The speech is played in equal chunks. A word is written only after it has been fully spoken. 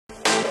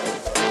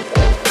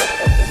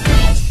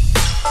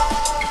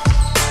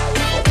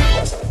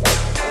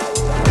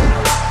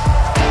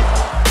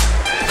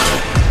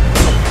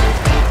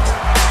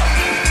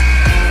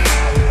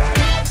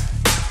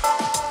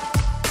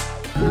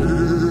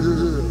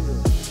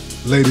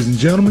Ladies and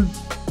gentlemen,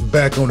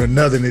 back on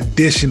another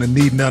edition of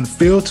Neat and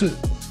Unfiltered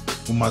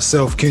with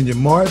myself, Kenyon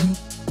Martin,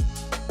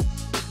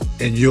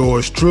 and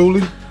yours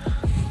truly,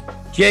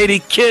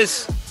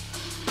 Jadakiss,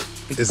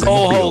 the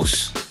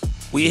co-host.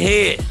 We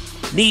here,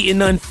 Neat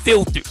and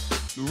Unfiltered.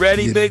 You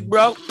ready, Yeah. big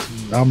bro?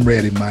 I'm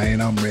ready,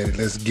 man. I'm ready.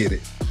 Let's get it.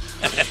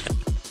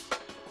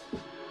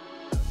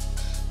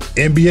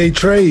 NBA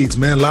trades,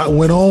 man. A lot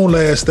went on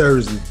last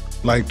Thursday.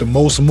 Like the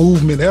most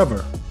movement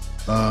ever.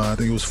 I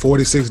think it was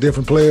 46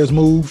 different players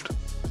moved.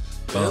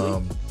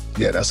 Really?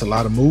 Yeah, that's a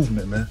lot of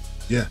movement, man.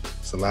 Yeah,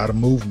 it's a lot of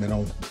movement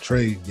on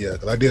trade. Yeah,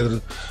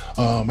 because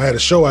I had a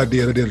show I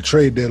did a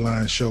trade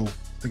deadline show.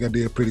 I think I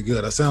did pretty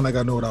good. I sound like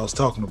I know what I was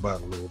talking about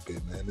a little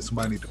bit, man.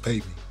 Somebody need to pay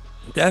me.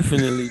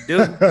 Definitely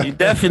do. You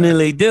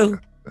definitely do.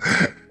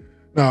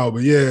 No,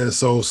 but yeah,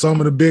 so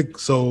some of the Victor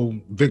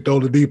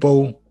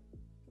Oladipo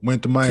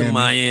went to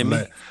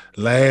Miami.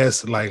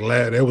 Last,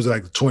 that was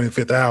like the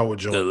 25th hour,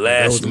 Joe. The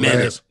last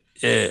minute.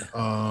 Yeah.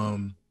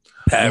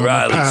 Pat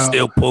Riley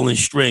still pulling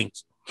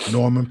strings.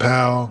 Norman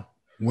Powell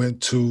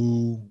went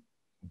to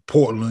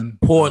Portland.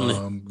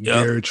 Yep.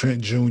 Gary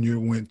Trent Jr.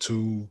 went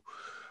to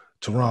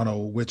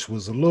Toronto, which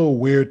was a little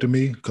weird to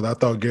me because I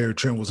thought Gary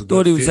Trent was a good fit.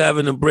 Thought he was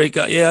having a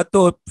breakout. Yeah, I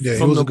thought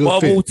from the bubble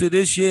fit to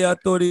this year, I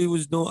thought he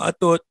was doing. I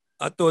thought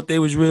they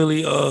was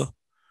really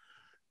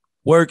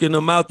working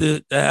them out to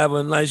have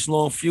a nice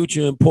long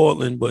future in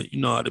Portland, but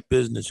you know how the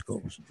business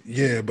goes.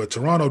 Yeah, but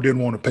Toronto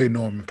didn't want to pay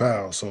Norman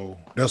Powell, so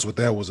that's what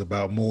that was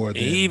about more than.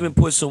 And he even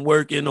put some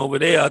work in over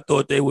there. I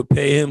thought they would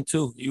pay him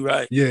too. You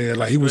right? Yeah,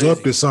 like he was up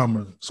this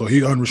summer, so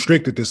he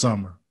unrestricted this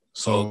summer.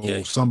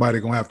 So somebody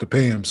gonna have to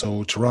pay him.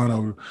 So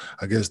Toronto,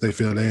 I guess they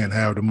feel they didn't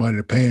have the money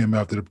to pay him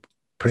after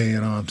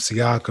paying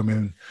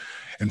Siakam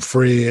and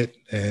Fred,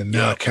 and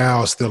now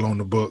Karl's still on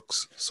the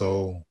books.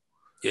 So.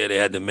 Yeah, they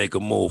had to make a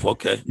move.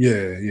 Okay.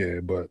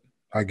 Yeah, but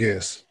I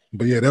guess.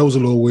 But yeah, that was a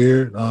little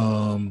weird.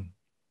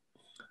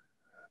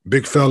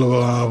 Big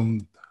fellow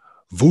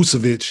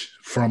Vucevic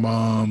from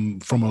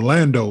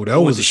Orlando.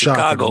 That was a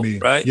shocker to me.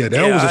 Right? Yeah,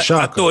 that was a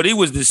shocker. I thought he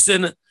was the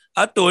center.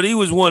 I thought he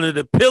was one of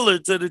the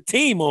pillars of the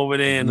team over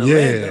there in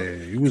Orlando.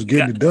 Yeah, he was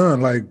getting it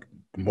done. Like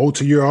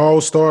multi-year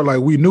all-star.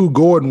 Like we knew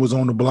Gordon was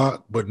on the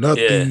block, but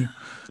nothing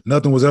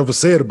was ever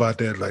said about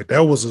that. Like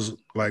that was a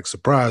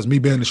surprise. Me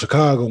being in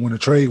Chicago when the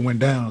trade went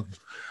down.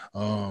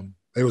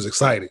 They was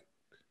excited.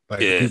 Like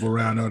the people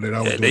around there that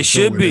I was doing they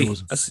should be.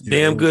 That's a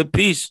damn good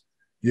piece.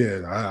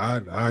 Yeah,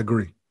 I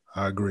agree.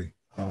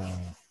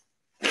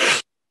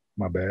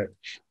 My bad.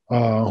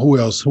 Who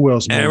else?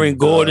 Aaron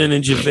Gordon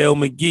and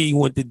JaVale McGee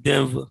went to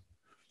Denver.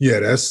 Yeah,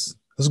 that's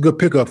a good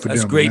pickup for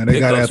them. Great man. They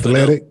got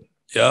athletic.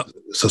 Yeah.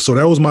 So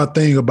that was my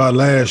thing about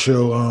last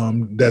show.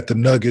 That the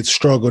Nuggets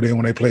struggled in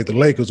when they played the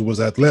Lakers was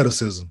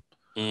athleticism.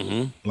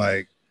 Mm-hmm.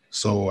 Like.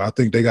 So I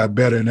think they got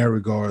better in that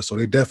regard. So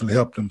they definitely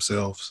helped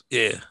themselves.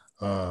 Yeah.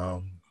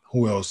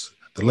 Who else?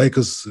 The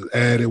Lakers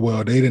added.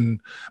 Well, they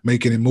didn't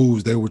make any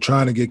moves. They were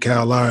trying to get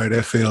Kyle Lowry.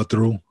 That fell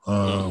through.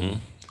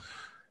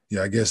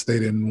 Yeah, I guess they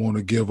didn't want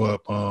to give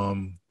up.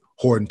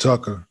 Horton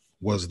Tucker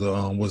was the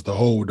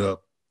hold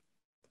up.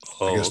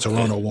 I guess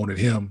Toronto wanted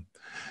him,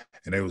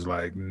 and they was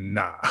like,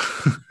 nah,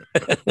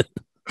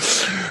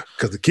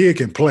 because the kid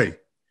can play.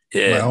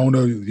 Yeah. Like, I don't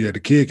know. Yeah, the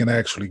kid can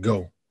actually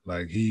go.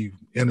 Like he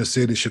inner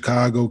city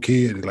Chicago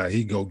kid, like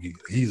he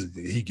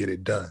get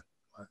it done.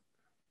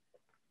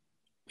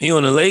 He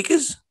on the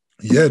Lakers?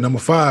 Yeah, number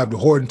 5, the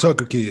Horton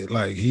Tucker kid.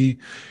 Like he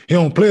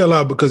don't play a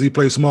lot because he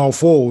plays small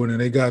forward,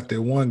 and they got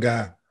that one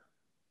guy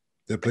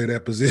that play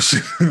that position,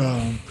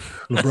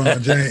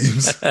 LeBron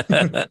James.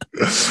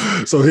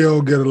 So he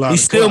don't get a lot. He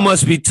still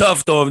must be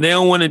tough though. If they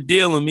don't want to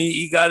deal him,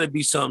 he got to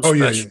be something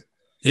special.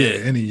 Yeah,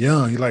 and he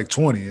young. He like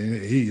 20.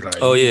 And he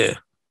like. Oh yeah.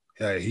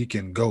 Yeah, he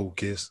can go,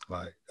 Kiss.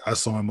 Like I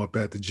saw him up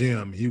at the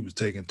gym. He was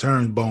taking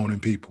turns boning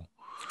people.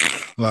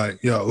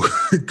 Like, yo,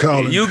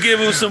 calling. You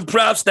give him some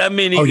props, that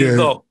mean he can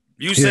go.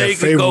 You say he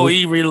can go,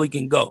 he really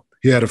can go.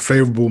 He had a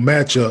favorable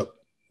matchup.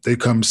 They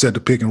come and set the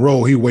pick and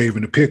roll. He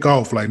waving the pick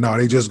off like, no,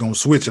 they just gonna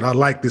switch it. I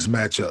like this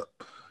matchup.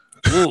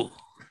 Ooh.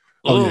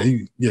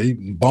 He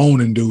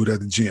boning dude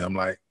at the gym,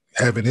 like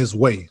having his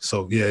way.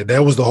 So yeah,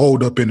 that was the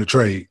hold up in the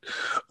trade.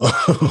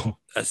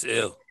 That's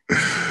ill.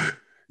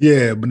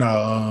 Yeah, but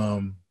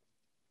no,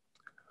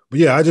 but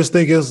yeah, I just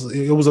think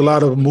it was a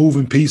lot of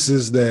moving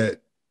pieces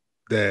that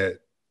JJ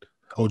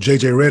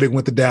Redick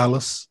went to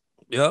Dallas.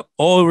 Yep.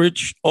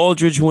 Aldridge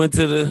went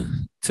to the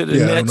Nets. On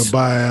the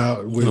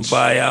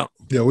buyout.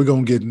 Yeah, we're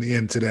gonna get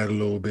into that a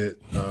little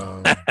bit.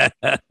 Fuck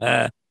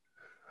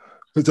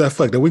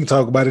that. We can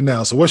talk about it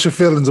now. So what's your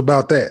feelings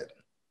about that?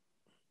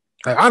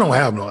 I don't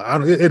have no.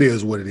 It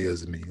is what it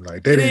is to me.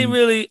 Like they didn't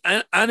really.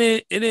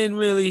 It didn't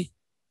really.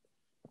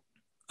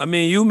 I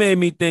mean, you made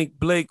me think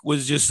Blake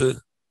was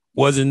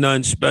wasn't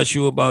nothing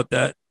special about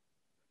that.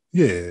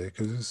 Yeah,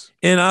 because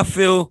and I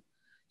feel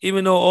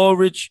even though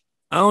Aldridge,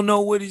 I don't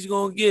know what he's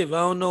gonna give. I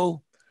don't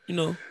know.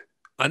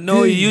 I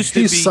know he used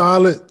to be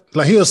solid.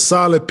 Like he's a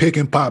solid pick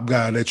and pop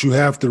guy that you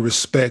have to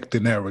respect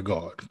in that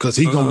regard because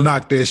he gonna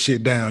knock that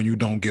shit down. You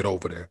don't get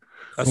over there.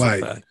 That's a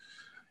fact.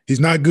 He's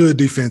not good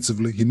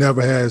defensively. He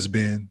never has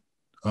been.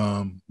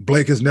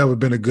 Blake has never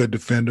been a good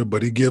defender,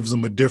 but he gives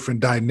them a different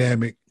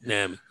dynamic.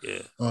 Yeah.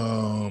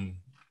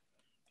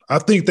 I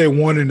think they're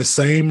one and the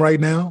same right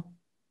now.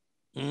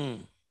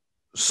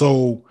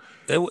 So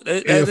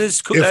that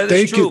is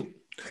true.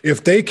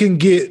 If they can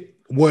get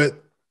what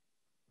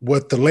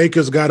the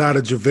Lakers got out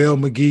of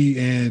JaVale McGee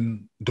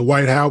and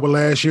Dwight Howard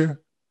last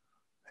year,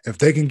 if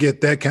they can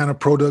get that kind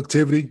of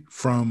productivity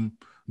from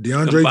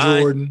DeAndre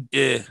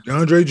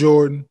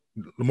Jordan,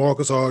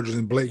 LaMarcus Aldridge,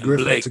 and Blake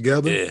Griffin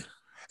together,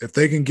 if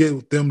they can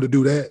get them to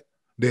do that,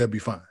 they'll be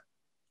fine.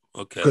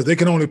 Okay. Because they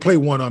can only play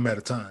one of them at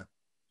a time.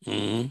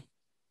 Mm-hmm.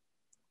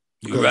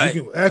 You're right.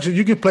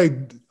 You can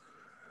play.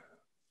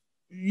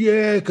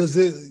 Yeah, because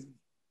you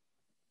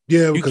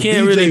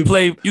can't really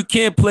play. You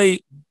can't play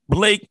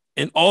Blake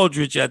and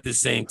Aldridge at the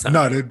same time.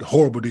 No, they're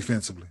horrible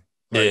defensively.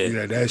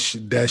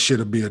 That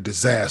should be a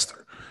disaster.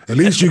 At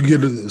least you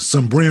get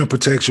some brim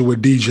protection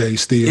with DJ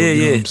still. You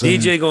know what I'm saying?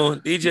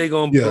 DJ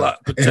going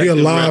block. And he's a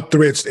lob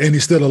threat, and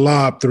he's still a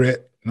lob threat.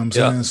 You know what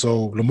I'm saying?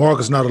 So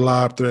LaMarcus not a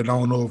lob threat. I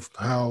don't know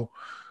how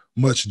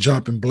much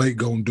jumping Blake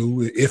gonna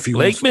do if he.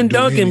 Blake been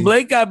dunking.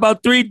 Blake got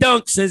about 3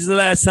 dunks since the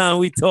last time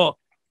we talked.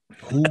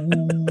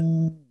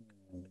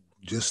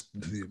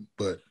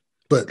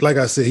 But like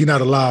I said, he's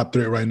not a lob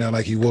threat right now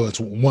like he once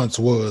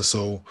was.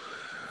 So,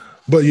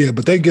 but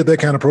they get that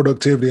kind of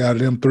productivity out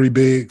of them 3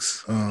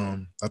 bigs.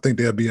 I think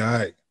they'll be all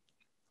right.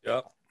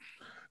 Yeah.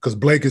 Because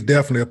Blake is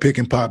definitely a pick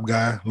and pop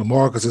guy.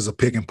 LaMarcus is a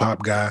pick and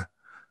pop guy.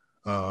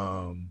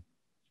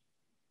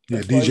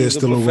 DJ's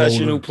still a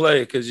professional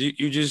player because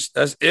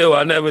that's ill.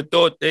 I never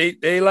thought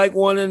they like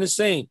one and the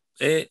same.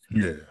 They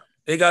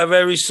got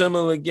very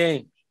similar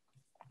games.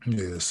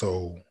 Yeah.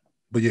 So,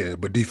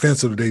 but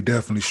defensively they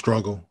definitely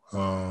struggle.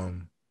 So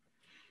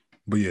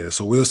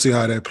we'll see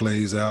how that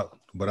plays out.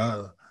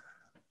 But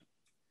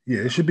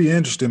it should be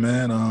interesting,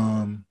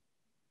 man.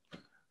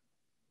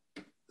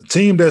 The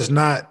team that's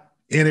not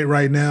in it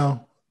right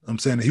now, I'm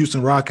saying the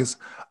Houston Rockets.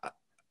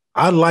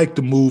 I like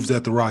the moves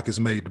that the Rockets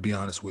made, to be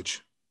honest with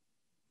you.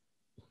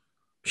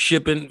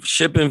 Shipping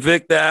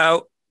Victor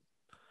out.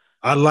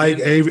 I like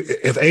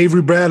if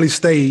Avery Bradley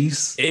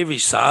stays.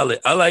 Avery's solid.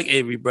 I like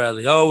Avery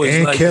Bradley. I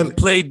always like him. He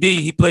played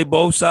D. He played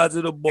both sides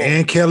of the ball.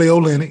 And Kelly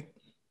Olynyk.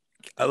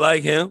 I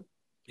like him.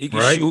 He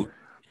can shoot.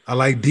 I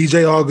like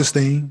DJ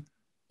Augustine.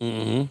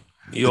 Mm-hmm.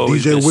 The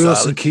DJ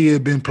Wilson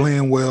kid been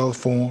playing well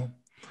for him.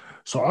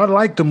 So I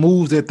like the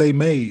moves that they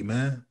made,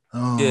 man.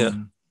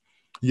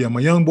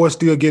 My young boy's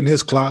still getting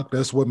his clock.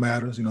 That's what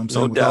matters. You know what I'm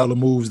saying? With all the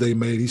moves they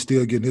made, he's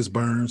still getting his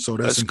burn. So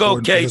that's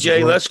important. Let's go,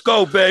 KJ. Let's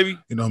go, baby.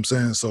 You know what I'm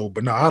saying? So,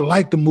 but no, I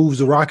like the moves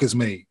the Rockets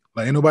made.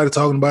 Like, ain't nobody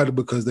talking about it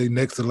because they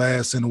next to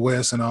last in the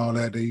West and all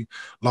that. They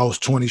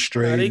lost 20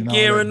 straight. They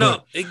gearing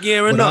up. They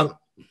gearing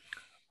up.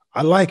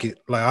 I like it.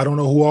 Like, I don't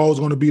know who all is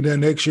going to be there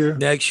next year.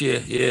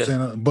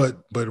 Yeah.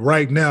 But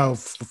right now,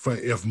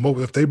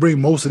 if they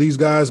bring most of these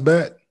guys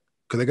back,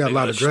 because they got a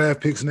lot of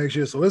draft picks next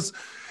year, so it's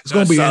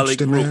going to be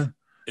interesting, man.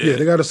 Yeah,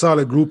 they got a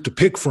solid group to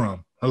pick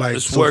from. Like,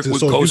 let's work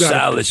with Coach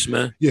Salas,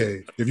 man. Yeah,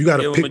 if you got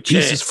to pick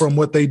pieces from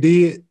what they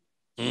did,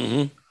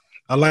 I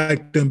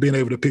like them being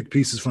able to pick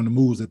pieces from the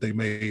moves that they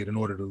made in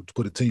order to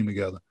put a team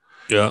together.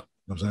 Yeah, you know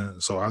what I'm saying.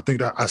 So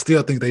I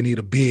still think they need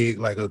a big,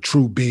 like a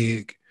true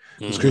big.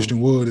 Because Christian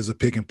Wood is a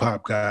pick and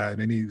pop guy,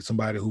 and they need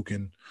somebody who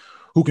can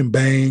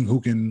bang, who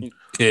can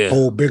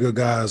hold bigger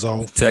guys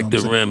off. Protect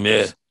the rim,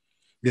 Yeah,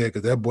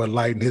 because that boy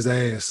lighting his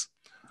ass.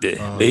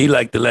 Yeah, he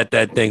like to let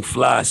that thing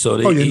fly, so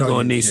he's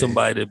gonna need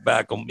somebody to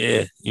back him.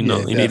 Yeah, he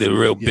need a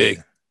real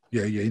big.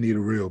 Yeah, he need a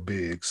real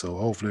big. So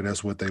hopefully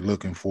that's what they're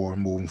looking for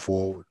moving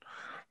forward.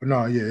 But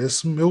no, it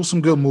was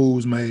some good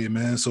moves made,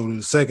 man. So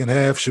the second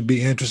half should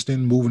be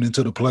interesting. Moving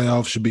into the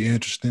playoffs should be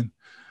interesting.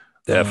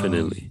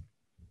 Definitely.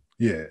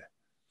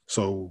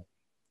 So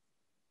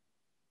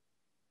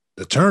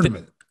the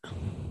tournament.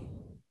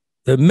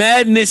 The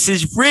madness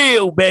is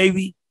real,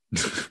 baby.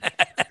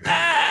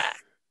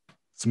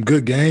 Some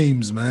good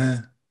games,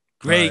 man.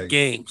 Great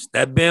games.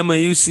 That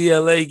Bama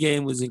UCLA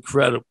game was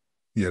incredible.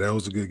 Yeah, that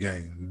was a good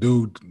game.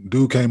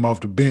 Dude came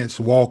off the bench,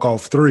 walk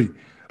off 3.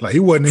 Like, he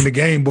wasn't in the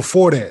game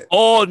before that.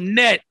 All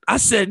net. I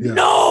said,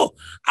 no.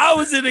 I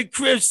was in the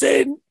crib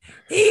saying,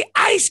 he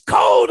ice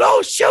cold.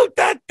 Don't shoot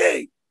that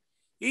thing.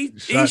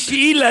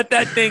 He let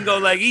that thing go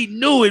like he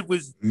knew it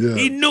was. Yeah.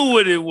 He knew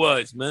what it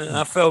was, man.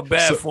 I felt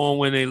bad for him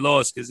when they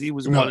lost because he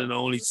was one of the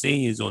only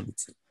seniors on the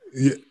team.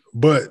 Yeah,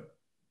 but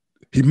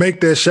he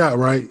make that shot,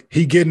 right?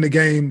 He get in the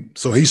game,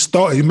 so he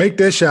make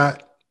that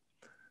shot.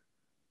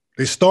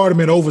 They start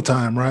him in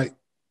overtime, right?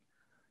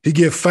 He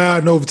get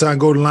fouled in overtime,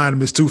 go to the line and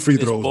miss 2 free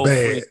throws.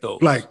 Bad.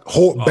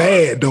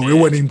 Bad, though. Man. It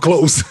wasn't even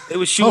close. They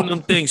were shooting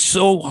them things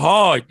so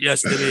hard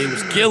yesterday. It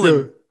was killing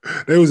them.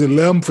 They was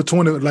 11 for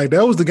 20. Like,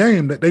 that was the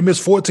game. They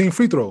missed 14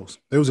 free throws.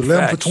 They was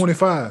 11 for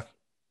 25.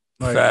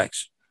 Like,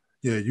 Facts.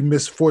 Yeah, you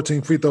missed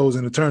 14 free throws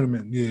in the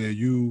tournament. Yeah,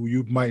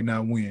 you might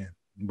not win.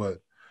 But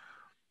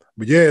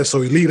yeah,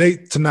 so Elite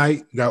 8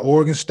 tonight. Got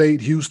Oregon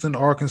State, Houston,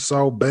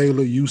 Arkansas,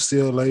 Baylor,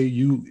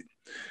 UCLA,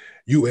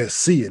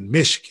 USC, and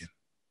Michigan.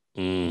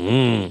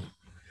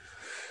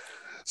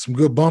 some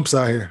good bumps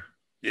out here.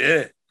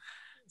 Yeah,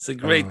 it's a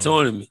great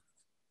tournament.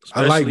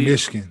 I like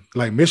Michigan.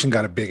 Like Michigan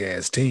got a big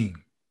ass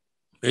team.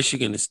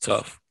 Michigan is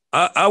tough.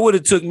 I would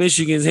have took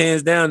Michigan's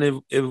hands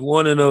down if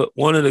one of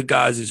the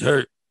guys is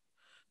hurt.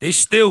 They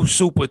still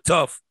super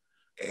tough.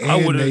 And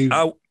I would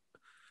have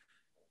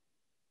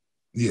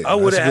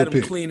had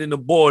them cleaning the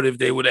board if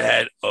they would have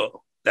had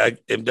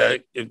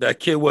if that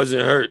kid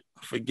wasn't hurt.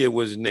 I forget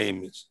what his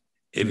name is.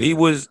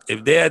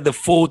 If they had the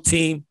full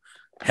team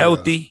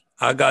healthy,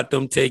 I got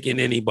them taking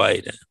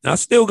anybody down. I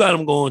still got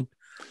them going.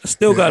 I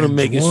still got them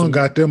making some.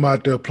 Got them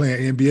out there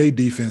playing NBA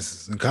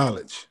defenses in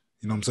college.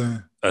 You know what I'm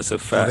saying? That's a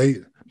fact.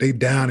 So they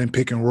down and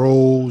picking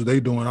rolls. They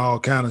doing all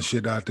kind of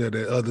shit out there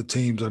that other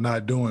teams are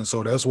not doing.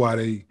 So that's why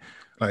they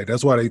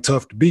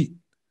tough to beat.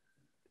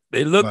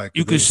 They look. Like,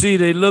 you can see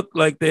they look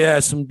like they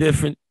had some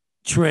different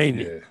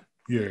training.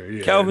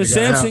 Yeah. Calvin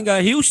Sampson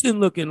got Houston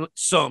looking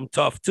something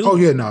tough too. Oh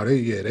yeah, no,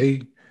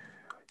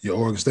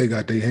 Oregon State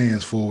got their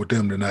hands full with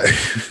them tonight.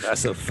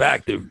 That's a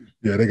factor.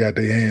 Yeah, they got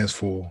their hands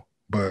full.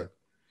 But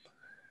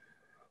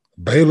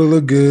Baylor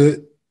look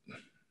good.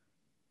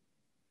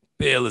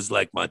 Baylor's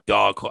like my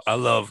dog.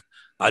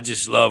 I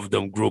just love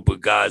them group of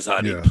guys,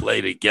 how they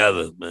play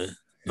together, man.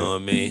 You know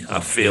what I mean?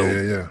 I feel.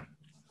 Yeah.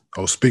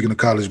 Oh, speaking of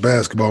college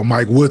basketball,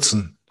 Mike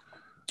Woodson.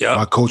 Yeah.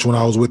 My coach when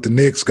I was with the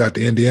Knicks got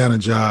the Indiana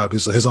job.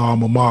 It's his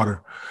alma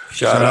mater.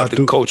 Shout out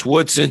to Coach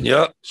Woodson.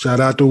 Yep. Shout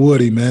out to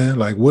Woody, man.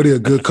 Like Woody a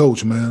good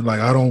coach, man. Like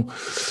I don't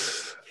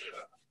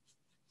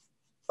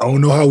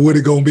know how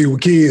Woody gonna be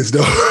with kids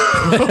though.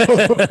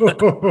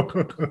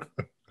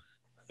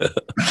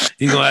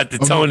 He's gonna have to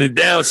tone it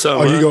down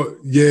some.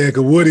 Because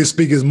Woody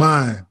speak his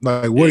mind.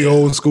 Like Woody,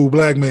 old school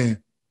black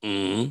man.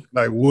 Mm-hmm.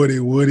 Like Woody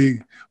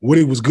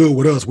was good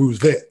with us. We was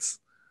vets.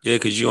 Yeah,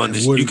 because you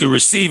can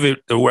receive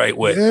it the right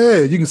way. Yeah,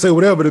 you can say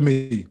whatever to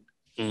me.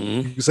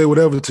 Mm-hmm. You can say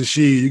whatever to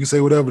She. You can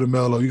say whatever to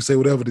Melo. You can say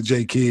whatever to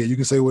J Kidd. You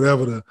can say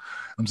whatever to.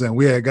 I'm saying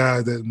we had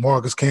guys that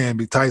Marcus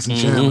Camby, Tyson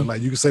Chandler.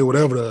 Like you can say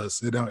whatever to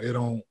us. It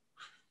don't.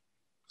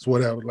 It's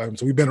whatever. Like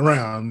so, we've been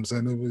around. I'm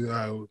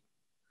saying.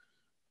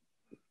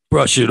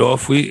 Brush it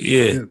off.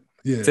 Take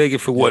it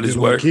for what it's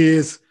worth.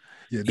 Kids,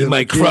 you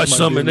might crush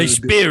some in their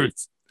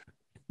spirits.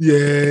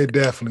 Yeah,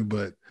 definitely.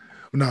 But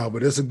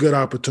it's a good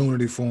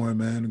opportunity for him,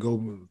 man, to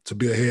go to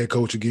be a head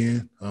coach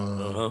again.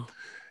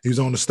 He's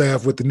on the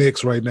staff with the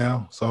Knicks right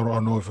now, so I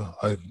don't know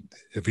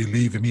if he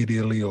leave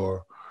immediately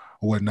or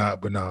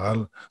whatnot. But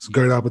it's a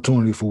great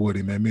opportunity for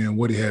Woody, man. Me and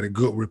Woody had a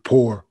good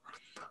rapport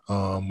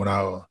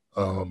when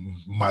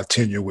my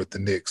tenure with the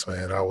Knicks,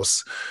 man. I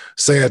was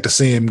sad to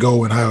see him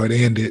go and how it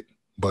ended.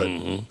 But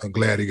I'm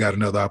glad he got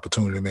another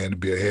opportunity, man, to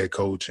be a head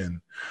coach. And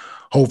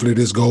hopefully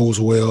this goes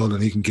well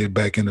and he can get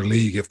back in the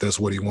league if that's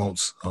what he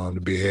wants, to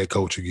be a head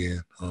coach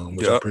again,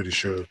 which I'm pretty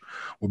sure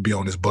will be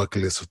on his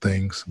bucket list of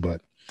things.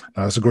 But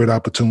it's a great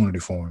opportunity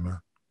for him,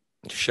 man.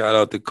 Shout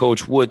out to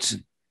Coach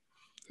Woodson.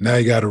 Now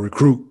you got to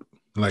recruit.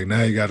 Like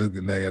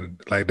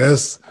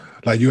that's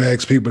like you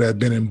ask people that have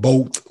been in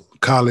both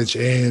college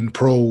and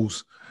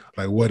pros,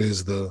 like what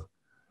is the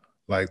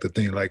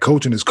thing? Like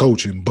coaching is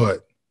coaching,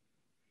 but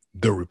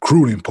the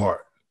recruiting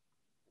part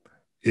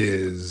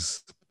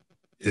is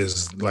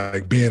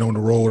like being on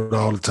the road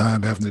all the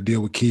time, having to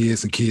deal with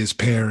kids and kids'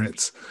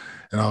 parents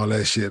and all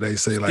that shit. They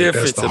say like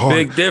that's the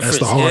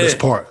hardest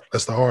part.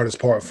 That's the hardest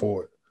part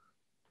for it.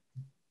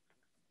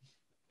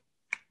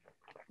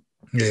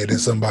 Yeah, then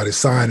somebody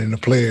signing the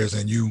players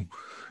and you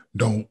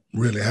don't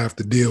really have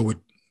to deal with,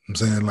 I'm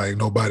saying, like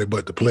nobody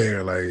but the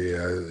player. Like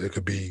it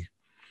could be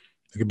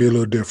a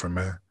little different,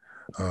 man.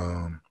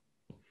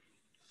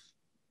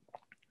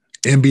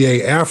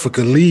 NBA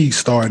Africa League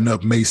starting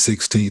up May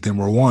 16th in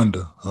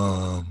Rwanda.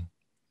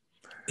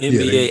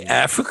 NBA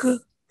Africa?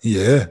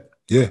 Yeah.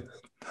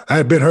 I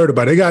had been heard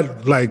about it. They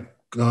got like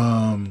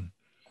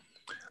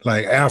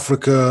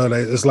Africa.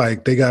 It's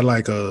like they got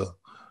like a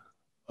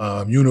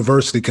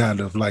university kind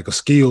of like a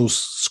skills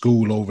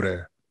school over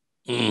there.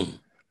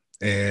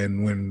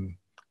 And when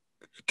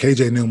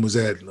KJ and them was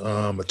at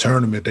a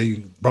tournament,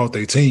 they brought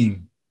their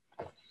team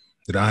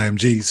to the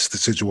IMG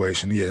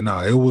situation.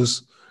 It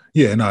was.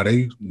 Yeah,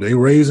 they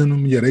raising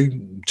them. Yeah, they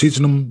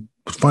teaching them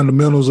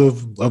fundamentals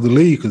of the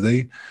league because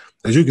they,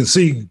 as you can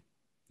see,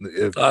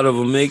 a lot of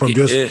them make it.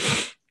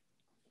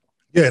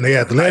 Yeah, and they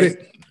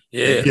athletic.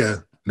 Yeah,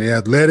 they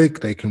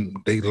athletic. They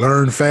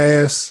learn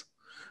fast,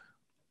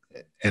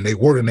 and they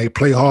work and they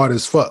play hard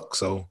as fuck.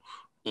 So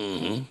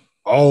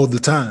all the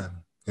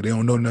time, they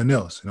don't know nothing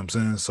else. You know what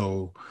I'm saying?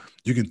 So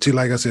you can tell,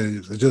 like I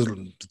said, just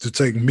to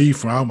take me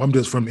from, I'm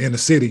just from inner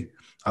city.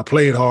 I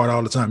played hard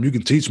all the time. You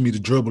can teach me to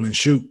dribble and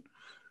shoot.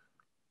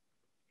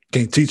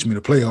 Can't teach me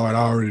to play hard. I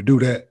already do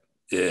that.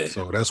 Yeah.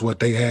 So that's what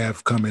they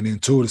have coming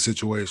into the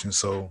situation.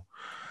 So,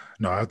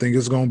 I think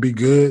it's going to be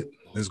good.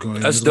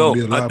 That's dope.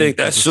 I think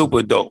that's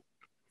super dope.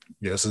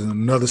 Yeah, it's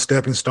another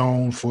stepping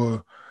stone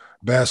for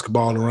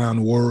basketball around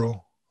the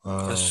world.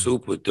 That's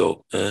super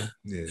dope, man.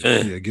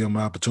 Yeah, give them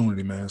an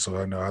opportunity, man. So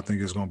I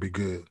think it's going to be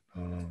good.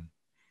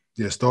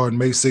 Starting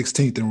May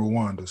 16th in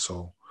Rwanda.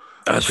 So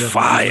that's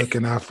fire.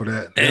 Looking out for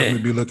that.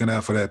 Definitely be looking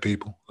out for that,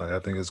 people. Like I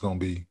think it's going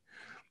to be.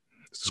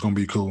 It's gonna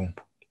be cool.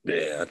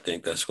 Yeah, I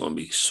think that's gonna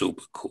be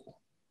super cool.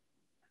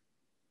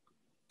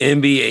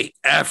 NBA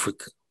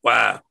Africa.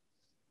 Wow.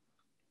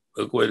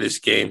 Look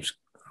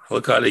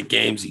how the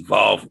game's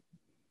evolve.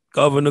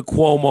 Governor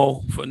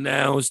Cuomo, for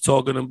now, is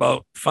talking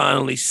about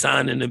finally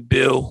signing a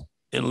bill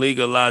and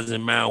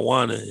legalizing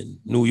marijuana in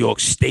New York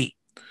State.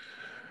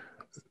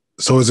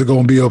 So is it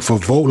going to be up for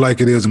vote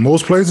like it is in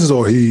most places,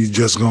 or he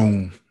just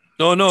going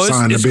to sign the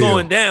bill? It's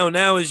going down.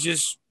 Now it's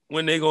just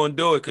when they're going to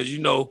do it, because,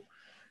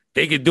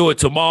 they could do it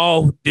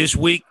tomorrow, this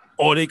week,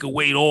 or they could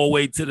wait all the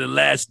way to the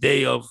last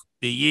day of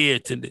the year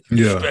to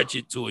stretch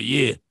it to a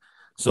year.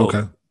 So,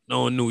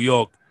 in New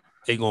York,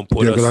 they're going to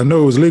put us. Yeah, because I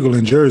know it was legal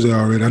in Jersey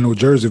already. I know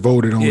Jersey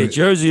voted on it. Yeah,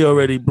 Jersey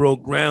already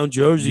broke ground.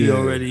 Jersey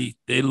already,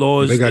 they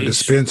laws. They got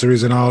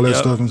dispensaries and all that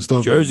stuff and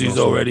stuff. Jersey's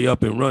already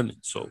up and running.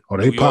 So,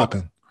 they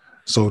popping.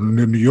 So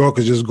New York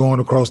is just going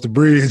across the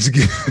bridge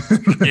again.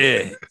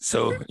 Yeah.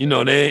 So,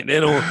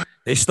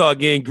 they start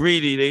getting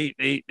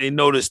greedy. They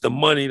notice the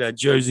money that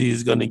Jersey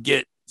is going to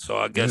get. So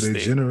I guess they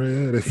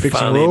fixing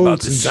finally roads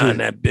about to and sign shit.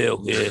 that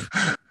bill. Yeah.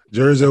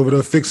 Jersey over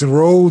there fixing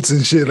roads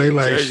and shit. They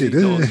like Jersey shit.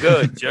 Doing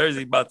good.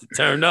 Jersey about to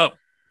turn up.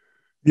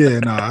 Yeah,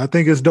 I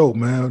think it's dope,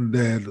 man.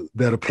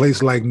 That a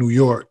place like New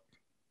York,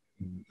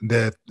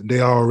 that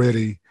they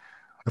already,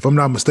 if I'm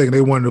not mistaken,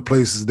 they one of the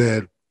places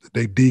that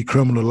they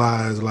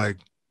decriminalized like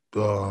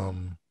the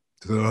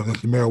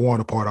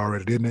marijuana part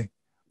already, didn't they?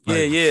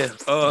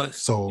 Like,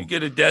 so you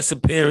get a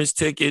disappearance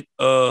ticket.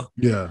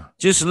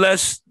 Just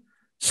less.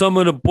 Some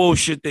of the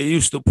bullshit they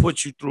used to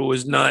put you through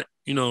is not,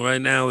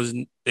 right now is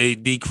they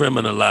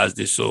decriminalized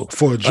it. So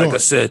for a joint, like I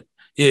said,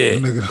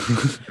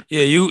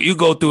 you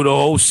go through the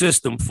whole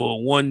system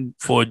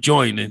for a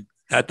joint and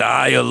have to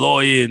hire a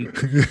lawyer, and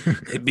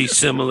it'd be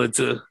similar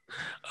to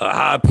a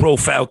high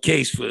profile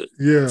case for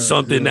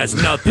something that's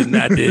nothing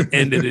at the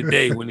end of the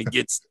day when it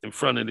gets in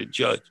front of the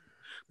judge.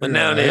 But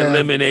now they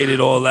eliminated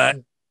all that.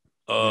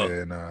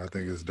 I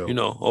think it's dope.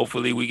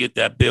 Hopefully we get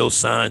that bill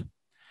signed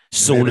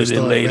sooner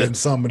than later. Letting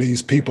some of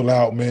these people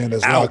out, man,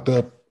 that's locked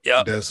up.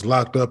 That's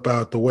locked up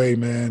out the way,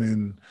 man,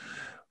 and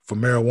for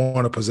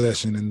marijuana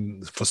possession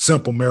and for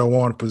simple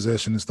marijuana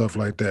possession and stuff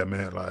like that,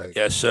 man. Like,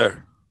 yes,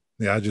 sir.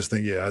 Yeah, I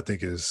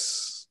think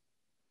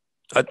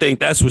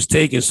that's what's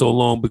taking so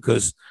long,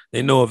 because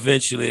they know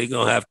eventually they're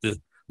gonna have to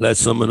let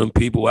some of them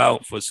people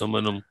out for some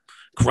of them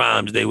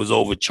crimes they was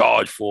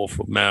overcharged for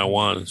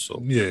marijuana.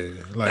 So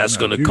that's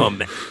gonna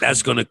come.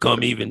 That's gonna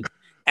come even.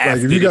 Like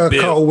if you got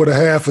caught with a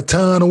half a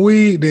ton of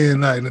weed,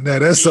 then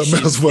that's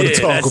something else for to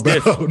talk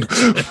about.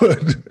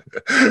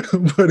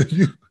 but if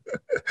you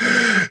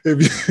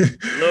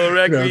little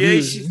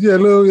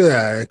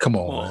recreation, come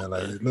on, man.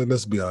 Like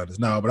let's be honest.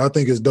 But I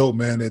think it's dope,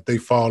 man, that they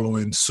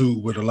following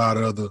suit with a lot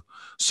of other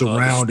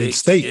surrounding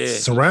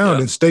states around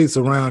them.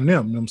 You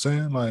know what I'm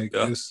saying? Like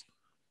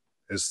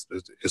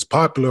it's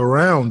popular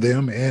around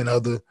them and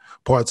other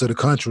parts of the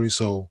country.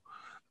 So,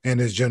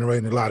 and it's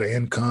generating a lot of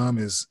income.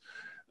 It's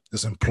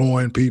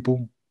employing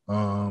people.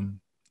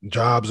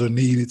 Jobs are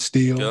needed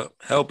still.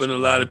 Helping a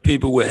lot of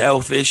people with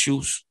health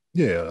issues.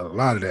 Yeah, a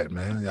lot of that,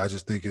 man. I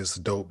just think it's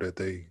dope that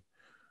they're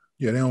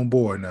on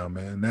board now,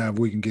 man. Now if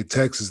we can get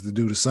Texas to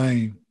do the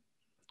same.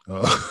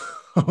 Y'all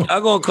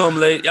gonna come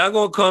late. Y'all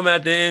gonna come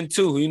at the end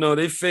too.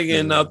 They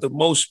figuring out the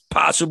most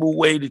possible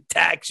way to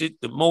tax it.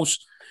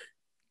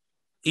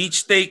 Each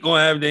state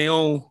gonna have their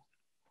own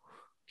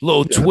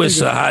little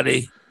twist of how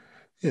they.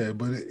 Yeah,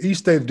 but each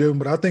state different.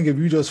 But I think if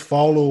you just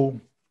follow,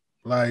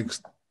 like,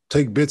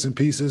 take bits and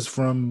pieces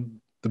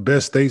from the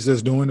best states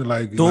that's doing it,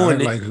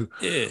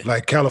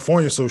 like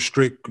California's so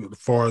strict as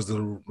far as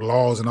the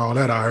laws and all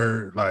that. I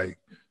heard like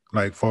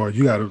for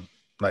you got to,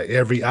 like,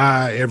 every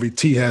I, every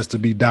T has to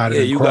be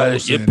dotted and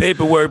crossed. Your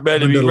paperwork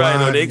better be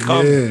right, or they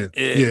come.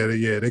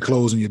 They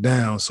closing you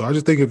down. So I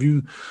just think if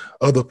you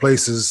other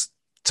places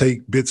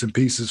take bits and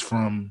pieces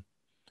from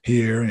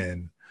here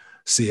and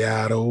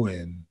Seattle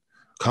and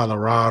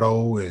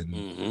Colorado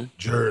and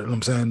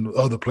I'm saying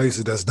other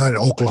places that's done in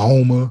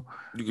Oklahoma,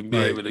 you can be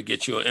able to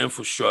get your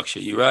infrastructure.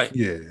 You're right.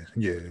 Yeah.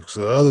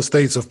 So other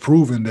states have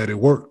proven that it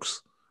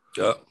works.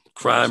 Yep.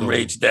 Crime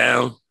rates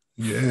down.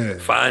 Yeah.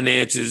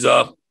 Finances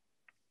up.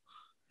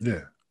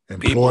 Yeah.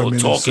 People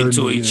talking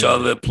to each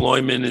other.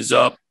 Employment is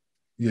up.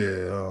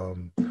 Yeah.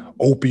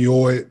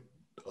 Opioid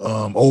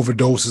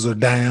overdoses are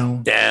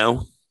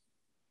down.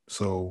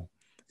 So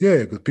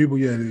because people,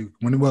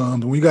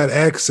 when you got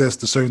access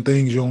to certain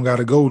things, you don't got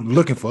to go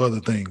looking for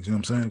other things. You know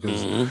what I'm saying?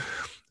 Because there's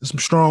some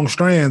strong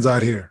strands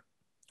out here.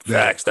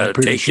 Facts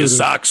that'll take your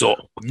socks off.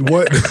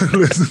 What?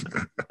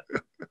 Listen.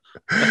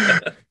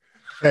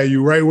 Hey,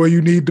 you right where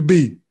you need to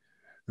be.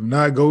 If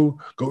not, go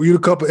eat a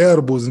couple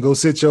edibles and go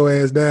sit your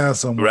ass down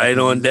somewhere. Right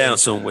on down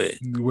somewhere.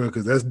 Well,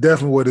 because that's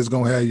definitely what it's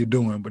gonna have you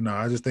doing. But no,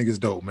 I just think it's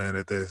dope, man,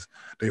 that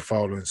they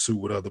following suit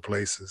with other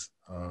places.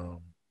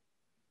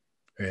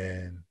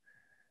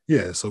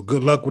 So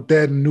good luck with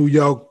that in New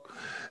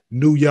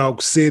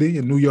York City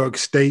and New York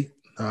State.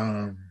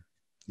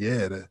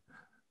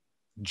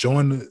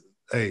 Join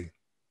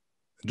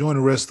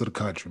the rest of the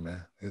country,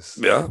 man. It's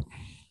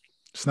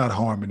not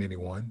harming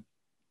anyone.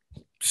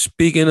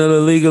 Speaking of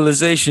the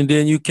legalization,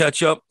 didn't you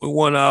catch up with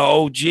one of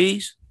our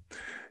OGs?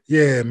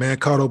 Yeah, man,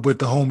 caught up with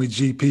the homie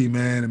GP,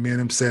 man, and me and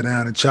him sat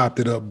down and chopped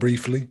it up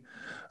briefly.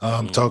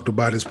 Talked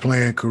about his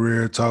playing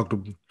career, talked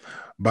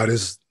about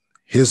his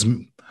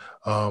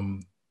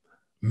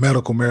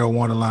medical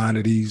marijuana line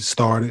that he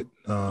started.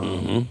 Out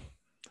on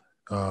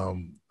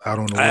the I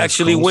West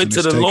actually Coast, went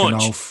to the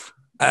launch.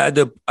 I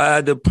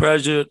had the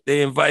pleasure.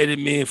 They invited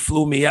me and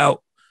flew me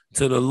out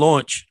to the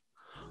launch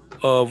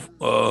of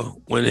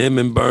when him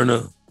and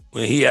Burner,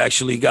 when he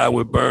actually got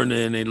with Burner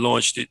and they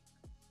launched it,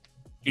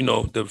 you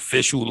know, the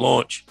official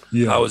launch.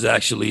 Yeah. I was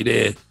actually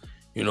there.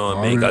 You know what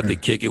I mean? Got to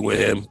kick it with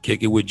him,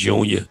 kick it with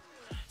Junior.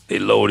 They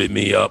loaded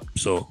me up.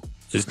 So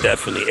it's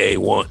definitely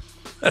A1.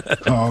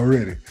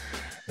 Already.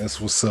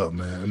 That's what's up,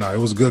 man. No, it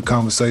was a good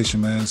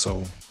conversation, man.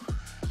 So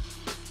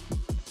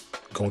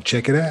go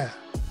check it out.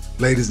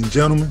 Ladies and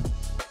gentlemen,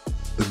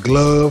 the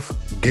glove,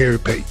 Gary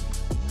Payton.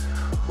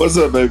 What's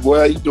up, baby boy?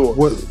 How you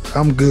doing?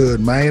 I'm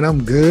good, man.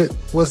 I'm good.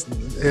 What's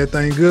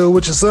everything good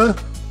with you, sir?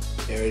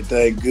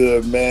 Everything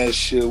good, man.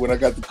 Shit, when I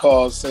got the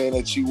call saying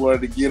that you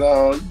wanted to get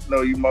on, you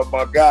know, you my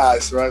guy.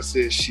 So I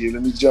said, shit,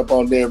 let me jump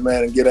on there,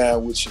 man, and get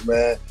on with you,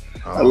 man.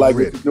 I like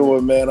what you're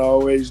doing, man.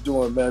 Always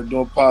doing, man.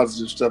 Doing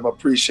positive stuff. I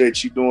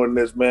appreciate you doing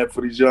this, man, for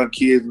these young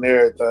kids and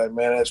everything,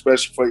 man,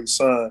 especially for your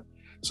son.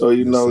 So,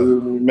 you know, you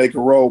make a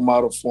role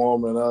model for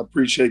him, and I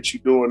appreciate you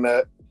doing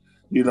that.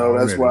 You know,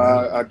 that's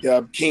why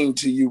I'm keen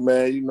to you,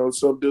 man. You know,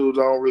 some dudes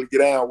I don't really get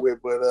down with,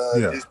 but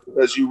just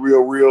because you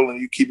real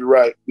and you keep it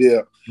right.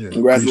 Yeah.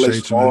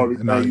 Congratulations for all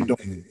everything you're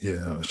doing.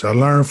 Yeah. I shall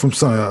learn from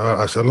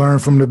I shall learn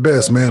from the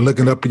best, man.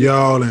 Looking up to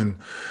y'all and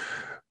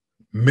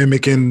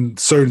mimicking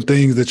certain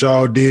things that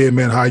y'all did,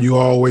 man, how you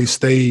always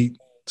stayed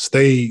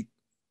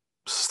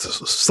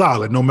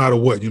solid no matter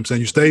what. You know what I'm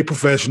saying? You stayed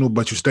professional,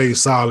 but you stayed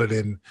solid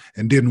and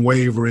didn't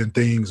waver in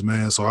things,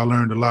 man. So I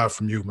learned a lot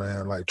from you,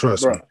 man. Like,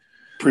 trust me.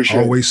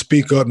 Appreciate always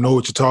speak up, know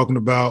what you're talking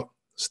about,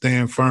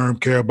 stand firm,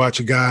 care about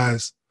your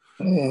guys.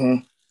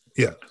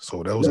 Yeah,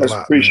 so that was a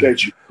lot.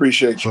 Appreciate you.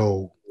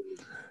 So,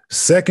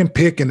 second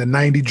pick in the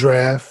 90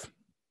 draft,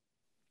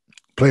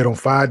 played on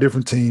 5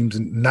 different teams,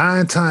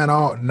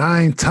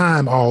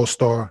 9-time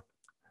All-Star,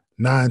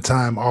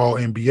 9-time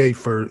All-NBA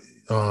for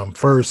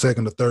first,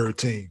 second, or third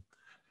team.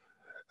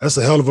 That's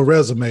a hell of a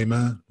resume,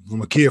 man,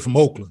 from a kid from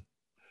Oakland.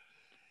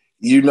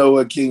 You know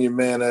what, Kenyon,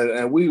 man, and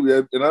I've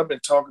been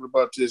talking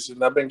about this,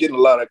 and I've been getting a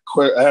lot of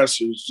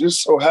answers.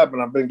 Just so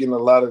happened, I've been getting a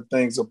lot of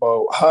things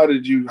about how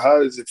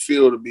does it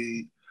feel to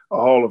be a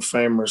Hall of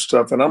Famer and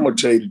stuff. And I'm gonna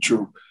tell you the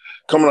truth.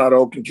 Coming out of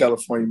Oakland,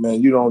 California,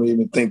 man, you don't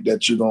even think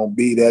that you're gonna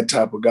be that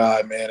type of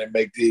guy, man, and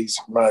make these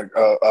amount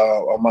of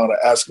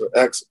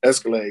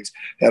escalades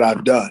that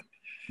I've done.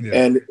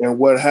 Yeah. And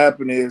what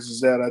happened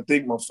is that I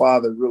think my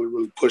father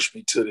really pushed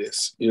me to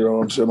this. You know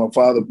what I'm saying? My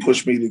father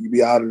pushed me to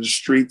be out of the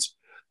streets,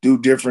 do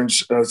different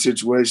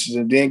situations,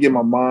 and then get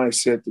my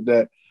mindset to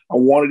that. I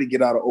wanted to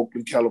get out of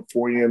Oakland,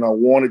 California, and I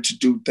wanted to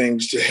do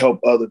things to help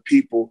other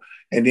people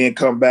and then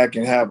come back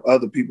and have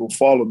other people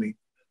follow me.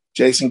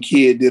 Jason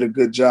Kidd did a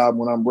good job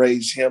when I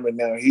raised him, and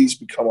now he's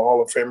become a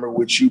Hall of Famer,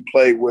 which you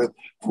played with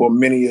for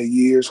many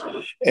years.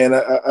 And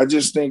I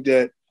just think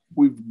that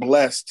we're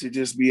blessed to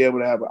just be able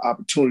to have an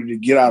opportunity to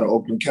get out of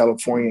Oakland,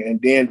 California,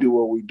 and then do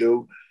what we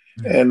do.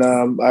 And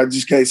I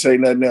just can't say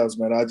nothing else,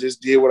 man. I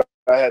just did what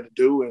I had to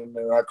do, and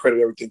I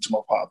credit everything to my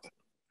father.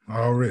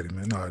 Already,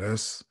 man. No,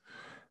 that's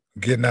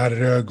getting out of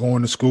there,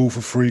 going to school for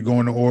free,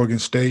 going to Oregon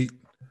State.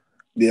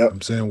 Yeah,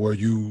 I'm saying where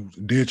you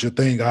did your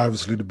thing,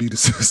 obviously, to be the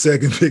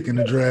second pick in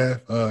the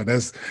draft.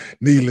 That's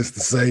needless to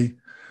say.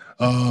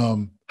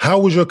 How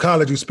was your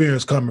college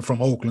experience coming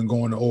from Oakland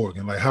going to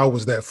Oregon? Like, how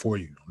was that for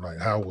you? Like,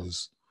 how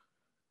was?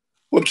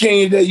 Well,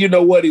 Kenyon, you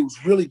know what? It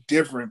was really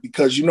different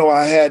because, you know,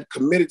 I had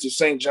committed to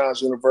St.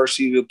 John's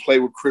University to play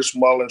with Chris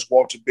Mullin,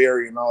 Walter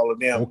Berry, and all of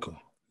them. Okay.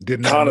 Did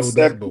not know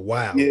that, but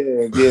wow.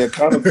 Yeah.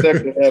 Connor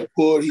Sector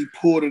he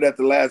pulled it at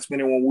the last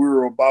minute when we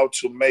were about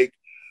to make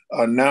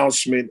an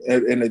announcement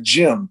in a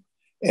gym.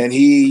 And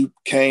he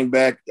came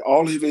back.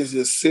 All of his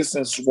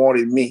assistants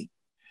wanted me.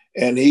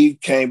 And he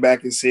came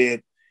back and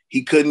said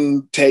he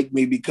couldn't take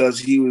me because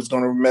he was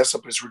going to mess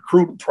up his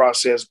recruiting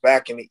process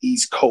back in the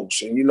East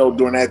Coast. And, you know,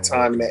 during that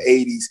time in the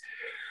 80s,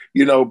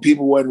 you know,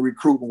 people wasn't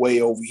recruiting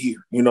way over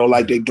here, you know,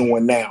 like they're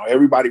doing now.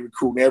 Everybody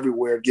recruiting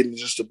everywhere, getting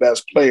just the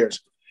best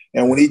players.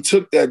 And when he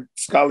took that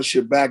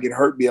scholarship back, it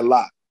hurt me a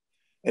lot.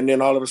 And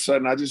then all of a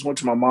sudden, I just went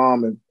to my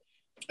mom and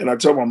I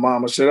told my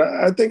mom, I said,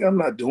 I think I'm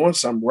not doing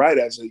something right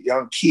as a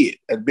young kid.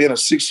 As being a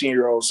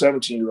 16-year-old,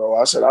 17-year-old,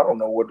 I said, I don't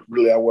know what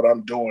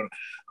I'm doing.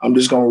 I'm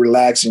just going to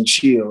relax and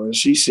chill. And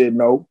she said,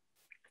 no,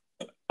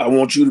 I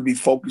want you to be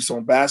focused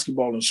on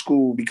basketball in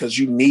school because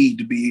you need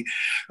to be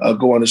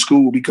going to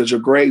school because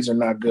your grades are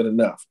not good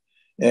enough.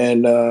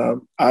 And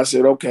I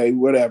said, okay,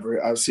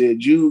 whatever. I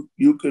said, you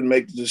can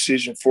make the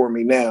decision for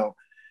me now.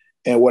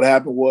 And what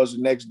happened was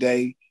the next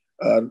day,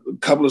 a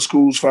couple of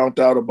schools found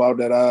out about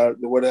that.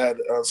 What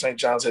St.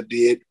 John's had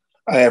did.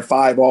 I had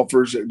 5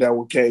 offers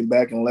that came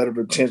back and letter of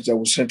intent that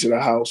was sent to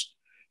the house.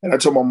 And I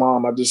told my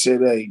mom, I just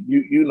said, hey,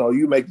 you know,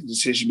 you make the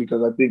decision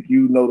because I think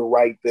you know the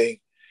right thing.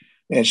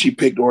 And she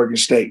picked Oregon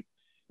State.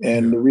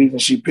 And the reason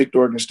she picked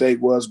Oregon State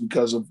was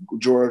because of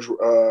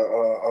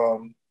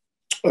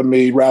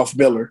Ralph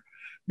Miller.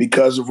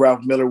 Because of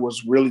Ralph Miller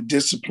was really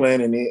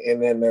disciplined, and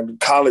then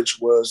college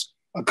was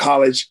a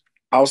college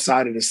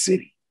outside of the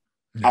city.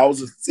 I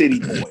was a city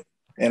boy,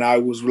 and I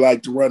was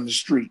like to run the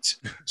streets.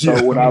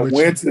 So when I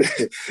went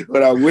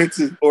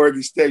to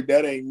Oregon State,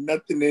 that ain't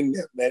nothing in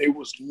there, man. It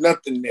was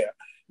nothing there.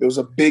 It was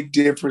a big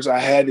difference. I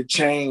had to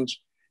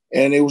change,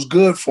 and it was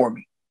good for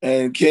me.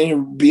 And can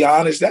you be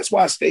honest? That's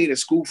why I stayed at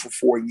school for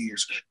 4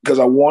 years, because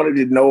I wanted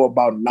to know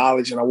about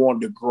knowledge and I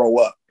wanted to grow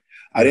up.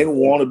 I didn't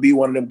want to be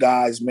one of them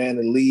guys, man,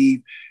 to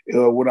leave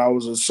when I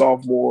was a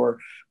sophomore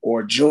or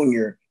a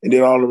junior. And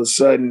then all of a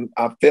sudden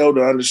I failed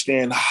to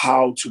understand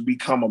how to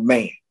become a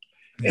man.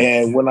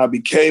 And when I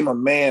became a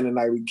man and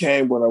I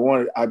became what I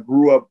wanted, I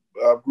grew up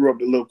a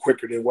little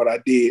quicker than what I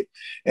did.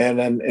 And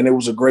it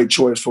was a great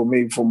choice for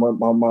me, for my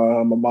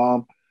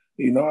mom.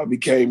 You know, I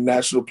became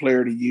National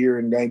Player of the Year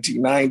in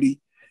 1990.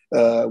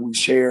 We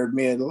shared,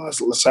 me and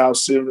LaSalle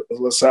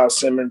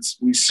Simmons,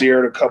 we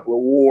shared a couple of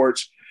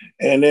awards.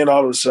 And then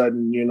all of a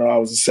sudden, you know, I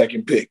was the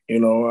second pick. You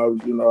know, I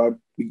was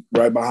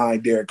right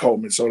behind Derek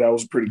Coleman. So that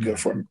was pretty good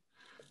for me.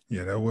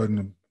 Yeah, that wasn't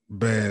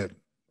a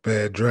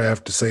bad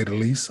draft, to say the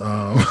least.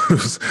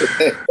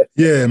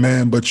 Yeah,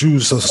 man. But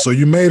so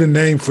you made a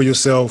name for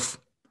yourself.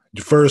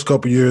 The first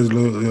couple of years,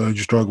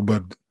 you struggled,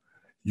 but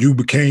you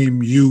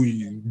became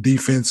you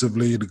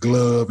defensively, the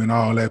glove and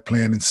all that,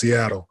 playing in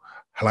Seattle.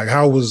 Like,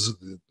 how was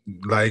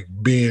like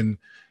being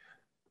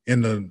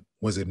in the,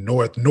 was it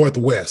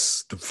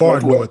northwest, the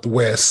far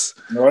northwest?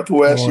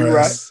 Northwest, you're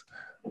right.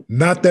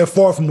 Not that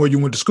far from where you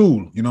went to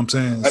school, you know what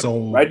I'm saying?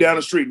 So right down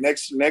the street,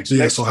 next.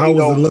 Yeah, so how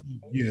was the,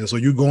 yeah, so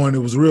you going, it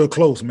was real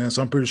close, man.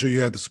 So I'm pretty sure you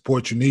had the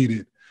support you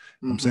needed,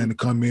 I'm saying, to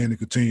come in and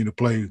continue to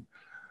play.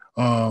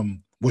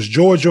 Was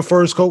George your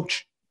first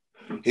coach?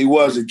 He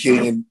wasn't,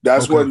 Kenyon.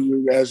 That's what,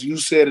 as you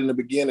said in the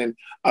beginning,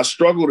 I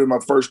struggled in my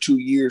first 2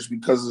 years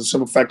because of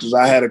some factors.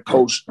 I had a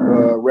coach,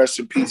 rest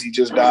in peace, he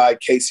just died,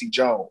 Casey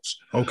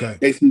Jones.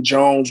 Casey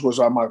Jones was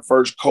my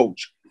first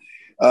coach.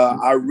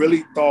 I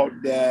really thought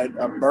that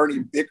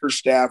Bernie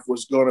Bickerstaff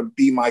was going to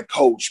be my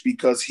coach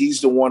because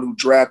he's the one who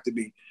drafted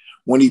me.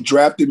 When he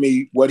drafted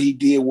me, what he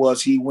did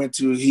was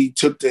he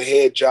took the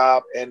head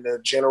job and the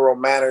general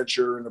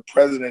manager and the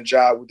president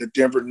job with the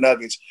Denver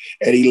Nuggets,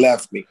 and he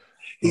left me.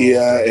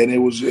 And I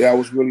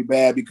was really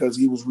bad because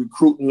he was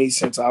recruiting me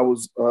since I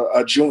was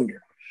a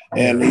junior.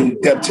 And he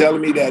kept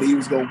telling me that he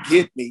was going to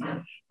get me,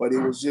 but it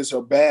was just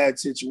a bad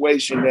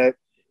situation that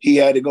he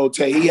had to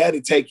he had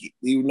to take it.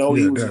 Even though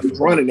he was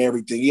running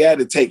everything, he had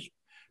to take it.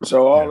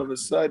 So all of a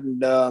sudden,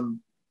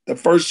 the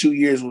first 2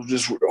 years was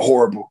just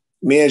horrible.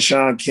 Me and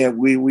Shawn Kemp,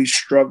 we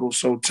struggled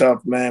so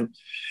tough, man.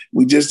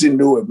 We just didn't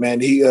do it,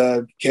 man.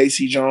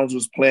 Casey Jones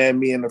was playing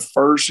me in the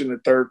first and the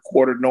third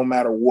quarter, no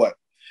matter what.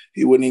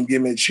 He wouldn't even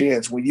give me a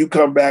chance. When you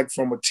come back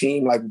from a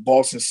team like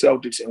Boston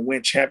Celtics and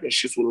win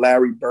championships with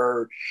Larry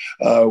Bird,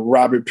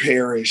 Robert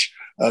Parrish,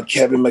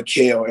 Kevin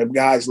McHale, and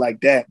guys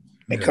like that,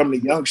 and come to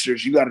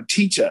youngsters, you got to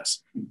teach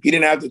us. He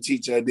didn't have to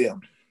teach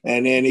them.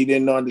 And then he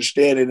didn't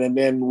understand it. And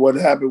then what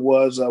happened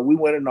was we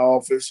went in the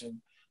office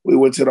and we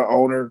went to the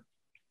owner.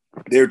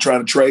 They were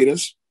trying to trade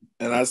us.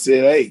 And I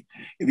said, hey,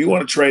 if you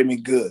want to trade me,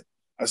 good.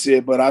 I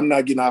said, but I'm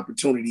not getting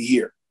opportunity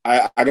here.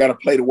 I got to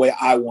play the way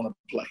I want to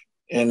play.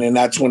 And then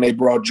that's when they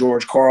brought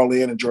George Karl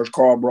in, and George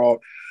Karl brought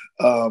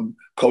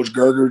Coach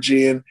Grgurich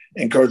in,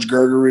 and Coach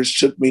Grgurich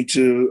took me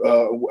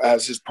to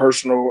as his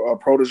personal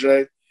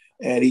protege,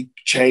 and he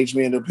changed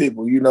me into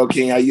people. You know,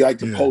 King, you like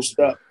to post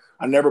up.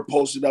 I never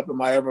posted up in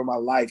my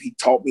life. He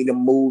taught me the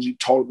moves. He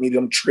taught me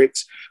them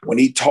tricks. When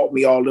he taught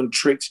me all them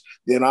tricks,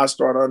 then I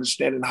started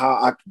understanding how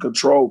I could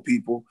control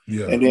people.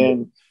 And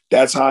then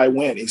that's how I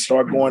went. It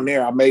started going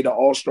there. I made the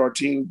all-star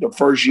team the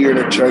first year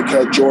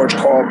that George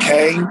Karl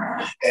came,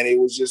 and it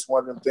was just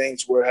one of them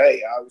things where,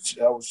 hey,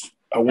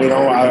 I went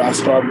on. I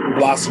started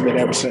blossoming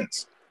ever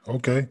since.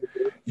 Okay.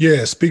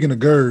 Yeah, speaking of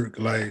Gerg,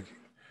 like,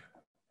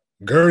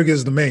 Gerg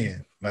is the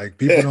man. Like,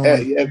 people don't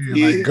like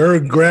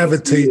Gerg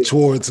gravitate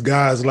towards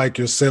guys like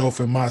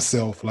yourself and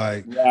myself.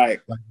 Like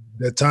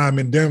that time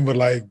in Denver,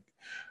 like,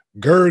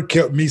 Gerg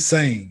kept me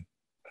sane.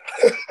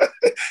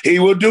 He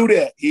will do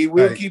that. He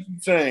will keep you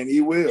sane. He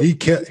will. He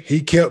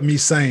kept me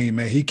sane,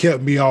 man. He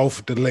kept me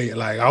off the ledge.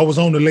 Like, I was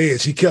on the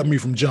ledge. He kept me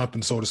from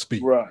jumping, so to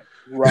speak. Right.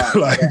 And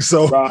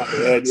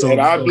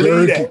I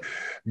believe that.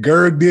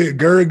 Gerg,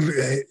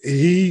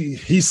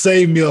 he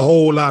saved me a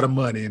whole lot of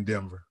money in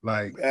Denver.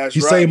 Like,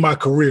 he saved my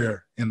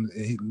career, and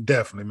he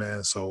definitely,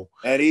 man. So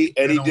and he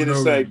did the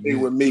same thing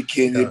with me,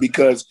 Kenyon,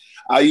 because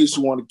I used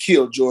to want to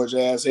kill George's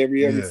ass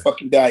every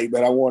fucking day,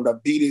 but I wanted to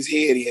beat his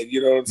head in.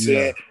 You know what I'm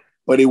saying?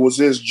 But it was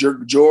this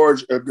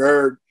George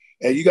Gerg,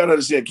 and you got to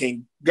understand,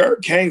 King,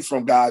 Gerg came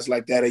from guys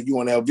like that at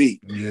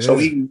UNLV. So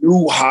he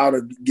knew how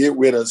to get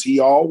rid of us. He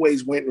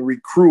always went and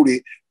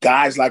recruited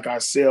guys like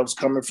ourselves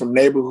coming from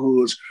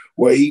neighborhoods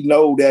where he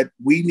know that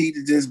we need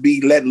to just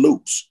be let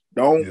loose.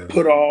 Don't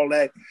put all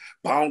that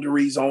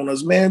boundaries on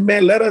us, man.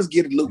 Man, let us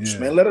get loose,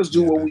 man. Let us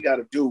do what we got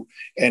to do.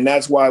 And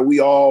that's why we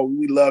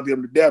love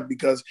him to death,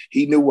 because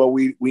he knew what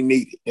we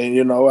needed. And,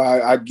 you know,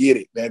 I get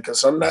it, man, because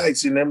some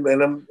nights in them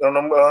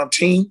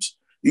teams,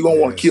 you're going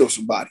to want to kill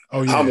somebody.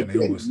 Oh, yeah. You're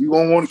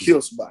going to want to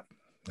kill somebody.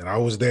 And I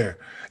was there.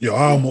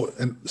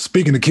 And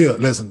speaking of kill,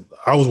 listen,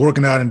 I was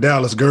working out in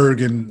Dallas.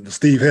 Gerg and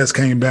Steve Hess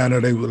came down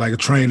there. They were like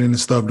training and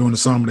stuff during the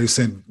summer. They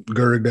sent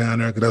Gerg down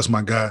there because that's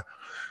my guy.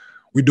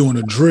 We doing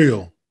a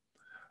drill.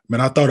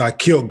 Man, I thought I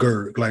killed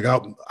Gerg. Like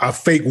I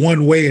faked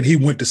one way and he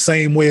went the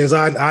same way as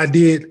I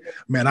did.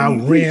 Man, I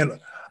ran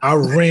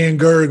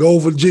Gerg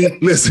over.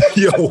 Listen,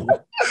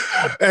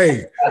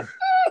 hey,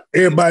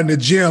 everybody in the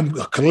gym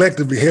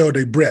collectively held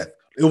their breath.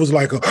 It was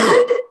like a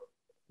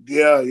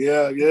Yeah.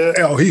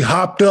 Oh, he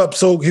hopped up,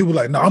 so he was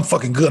like, "No, I'm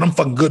fucking good.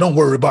 Don't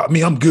worry about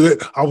me. I'm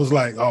good." I was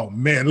like, "Oh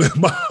man, look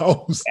my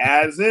house."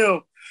 As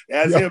him.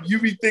 You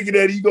be thinking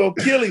that he gonna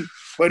kill him,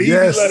 but he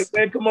be like,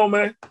 "Man, come on,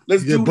 man,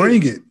 let's do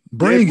bring this. it,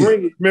 bring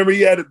it." Remember,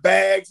 he had the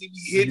bags. He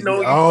be hitting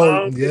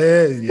on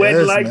you.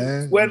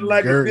 Sweating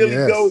like a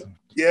Billy Goat.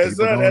 Yes,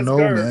 sir. That's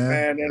Gerg,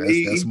 man, and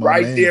he's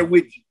right there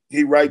with you.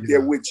 He right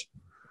there with you.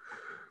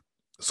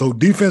 So,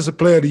 defensive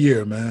player of the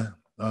year, man.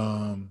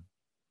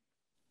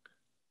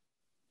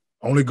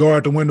 Only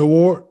guard to win the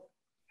award.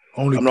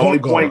 Only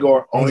point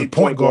guard. Only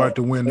point guard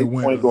to win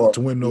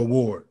the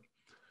award.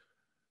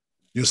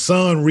 Your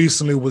son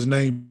recently was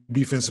named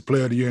Defensive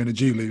Player of the Year in the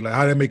G League. Like,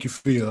 how did that make you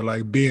feel?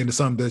 Like being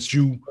something that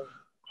you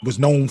was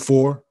known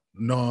for.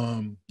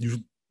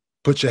 You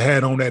put your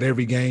hat on that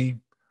every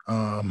game.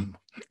 How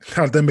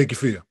did that make you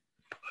feel?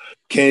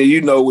 Ken,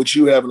 you know, with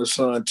you having a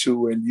son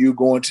too, and you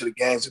going to the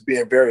games and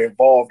being very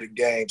involved in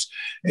games,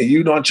 and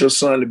you want your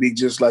son to be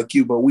just like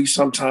you, but we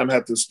sometimes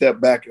have to step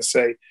back and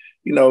say,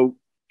 you know,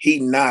 he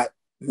not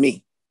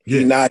me. Yeah.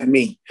 He not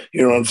me.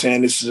 You know what I'm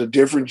saying? This is a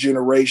different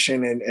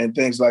generation and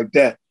things like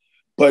that.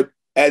 But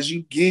as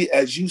you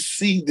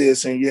see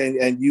this and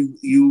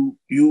you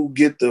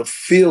get to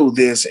feel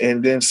this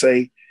and then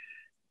say,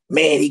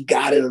 man, he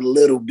got it a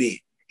little bit.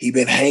 He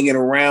been hanging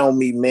around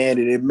me, man,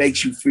 and it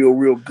makes you feel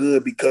real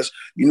good, because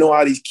you know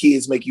how these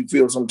kids make you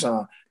feel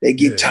sometimes. They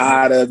get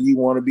tired of you,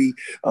 want to be,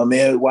 oh,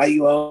 man, why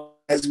you always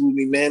with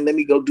me, man? Let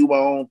me go do my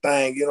own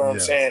thing. You know what I'm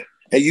saying?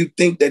 And you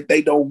think that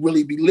they don't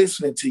really be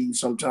listening to you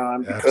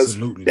sometimes because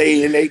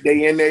they in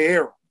their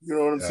era. You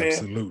know what I'm saying?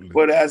 Absolutely.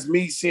 But as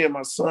me seeing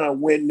my son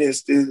win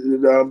this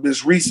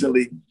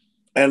recently,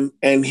 and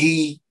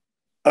he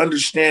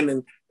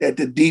understanding that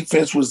the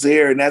defense was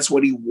there, and that's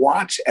what he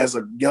watched as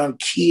a young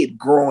kid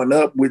growing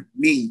up with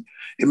me,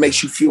 it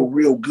makes you feel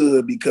real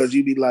good, because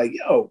you be like,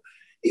 yo,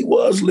 he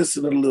was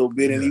listening a little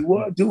bit, and he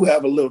do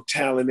have a little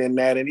talent in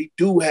that, and he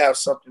do have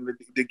something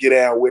to get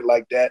out with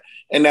like that,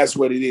 and that's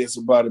what it is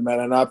about it, man.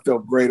 And I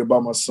felt great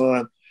about my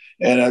son,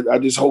 and I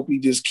just hope he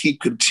just keep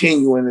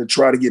continuing to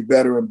try to get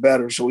better and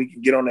better so he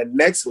can get on that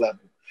next level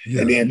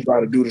and then try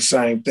to do the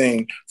same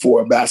thing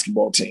for a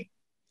basketball team.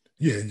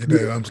 Yeah,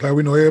 I'm just like,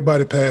 we know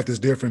everybody's path is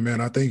different, man.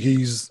 I think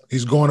he's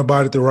going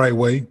about it the right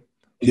way.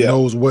 He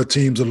knows what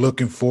teams are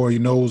looking for. He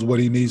knows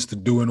what he needs to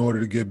do in order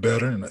to get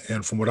better.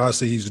 And from what I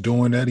see, he's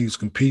doing that. He's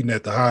competing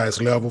at the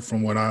highest level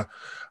from when I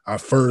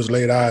first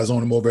laid eyes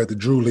on him over at the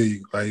Drew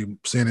League, like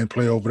seeing him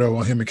play over there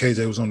when him and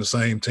KJ was on the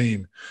same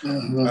team.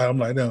 Mm-hmm. I'm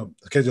like, no,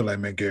 KJ like,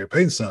 man, Gary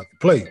Payton son can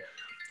play.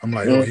 I'm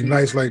like, oh, he's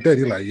nice like that.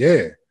 He's like,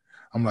 yeah.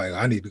 I'm like,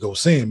 I need to go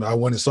see him. I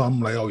went and saw him.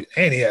 I'm like, oh,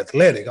 and he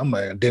athletic. I'm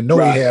like, I didn't know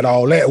he had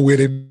all that with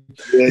him.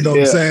 You know what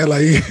I'm saying?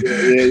 Like,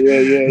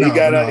 he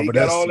got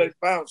all that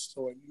bounce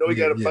to him. You know, he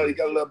got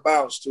a little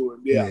bounce to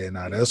him.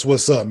 Yeah, that's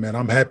what's up, man.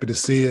 I'm happy to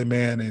see it,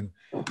 man. And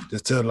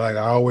just I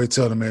always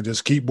tell them, man,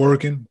 just keep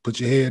working. Put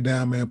your head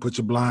down, man. Put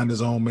your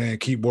blinders on, man.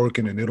 Keep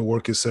working, and it'll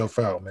work itself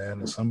out, man.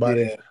 And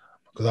somebody,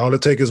 because all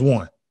it takes is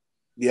one.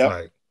 Yeah.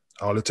 Like,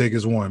 all it takes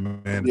is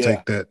one, man, to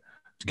take that,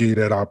 to give you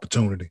that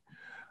opportunity.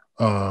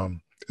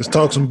 Let's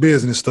talk some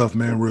business stuff,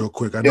 man, real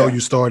quick. I know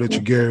you started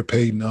your Gary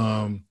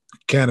Payton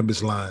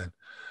cannabis line.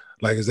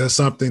 Like, is that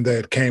something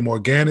that came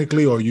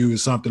organically, or you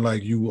was something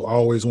like you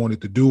always wanted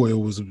to do? Or it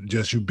was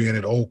just you being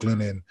at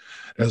Oakland, and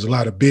there's a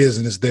lot of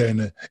business there in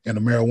the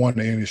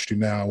marijuana industry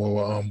now.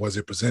 Or was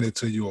it presented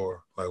to you,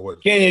 or like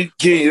what? Kenyon,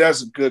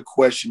 that's a good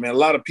question, man. A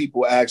lot of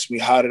people ask me,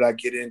 how did I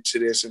get into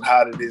this, and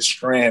how did this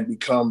strand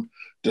become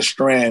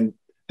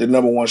the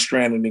number one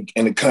strand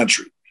in the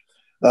country?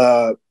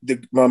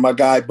 My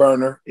guy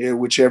Burner,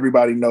 which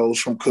everybody knows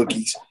from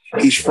Cookies,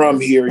 he's from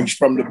here. He's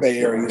from the Bay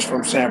Area. He's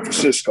from San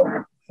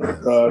Francisco.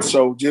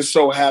 So just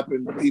so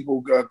happened,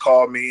 people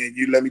called me,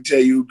 and let me tell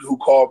you who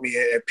called me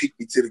and picked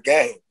me to the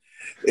game.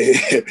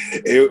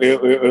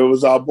 It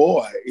was our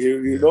boy.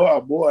 You know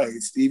our boy,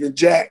 Stephen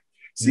Jack.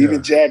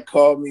 Stephen Jack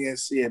called me and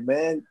said,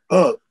 man,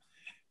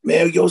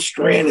 your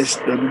strand is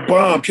the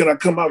bomb. Can I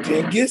come out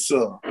there and get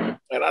some?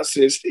 And I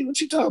said, Steve,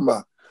 what you talking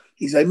about?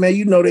 He's like, man,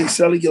 you know they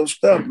selling your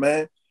stuff,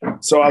 man.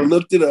 So I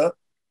looked it up.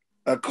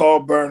 I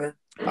called Burner.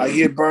 I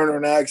hit Burner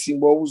and asked him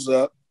what was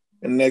up.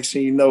 And next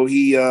thing you know,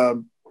 we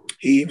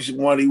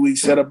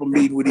set up a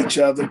meeting with each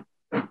other,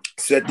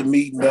 set the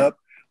meeting up.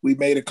 We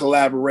made a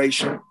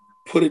collaboration.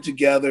 put it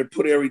together,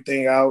 put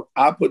everything out.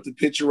 I put the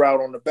picture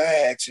out on the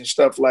bags and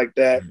stuff like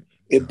that.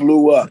 It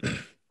blew up.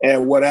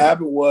 And what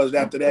happened was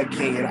after that,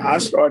 Kenyon, I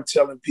started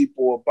telling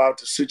people about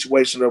the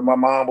situation that my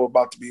mom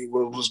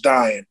was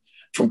dying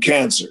from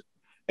cancer.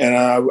 And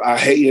I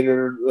hated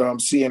her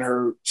seeing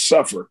her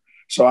suffer.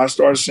 So I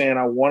started saying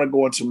I want to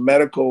go into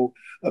medical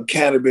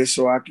cannabis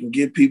so I can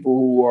get people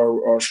who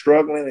are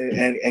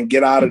struggling and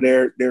get out of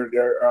their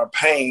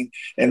pain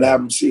and have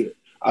them see it.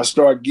 I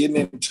started getting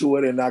into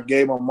it, and I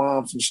gave my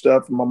mom some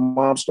stuff, and my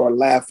mom started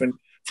laughing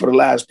for the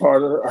last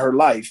part of her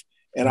life.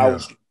 And I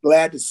was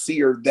glad to see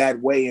her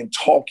that way and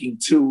talking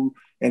to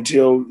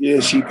until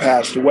she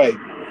passed away.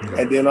 Yeah.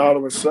 And then all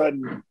of a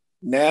sudden,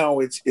 now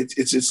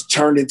it's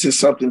turned into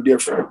something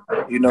different.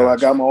 You know, I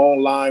got my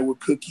own line with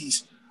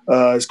cookies.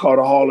 It's called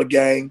a Hall of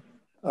Gang.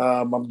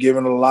 I'm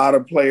giving a lot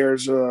of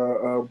players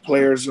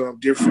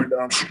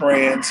different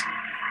strands.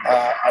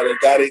 I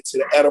got into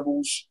the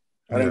edibles.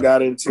 I done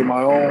got into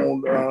my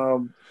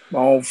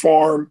own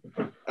farm.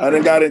 I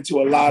done got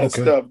into a lot of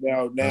stuff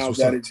now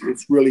that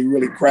it's really,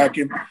 really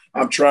cracking.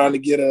 I'm trying to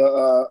get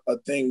a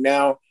thing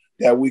now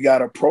that we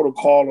got a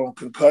protocol on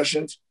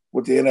concussions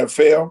with the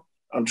NFL.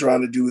 I'm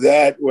trying to do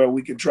that where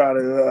we can try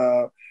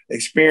to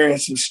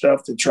experience some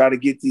stuff to try to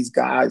get these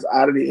guys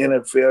out of the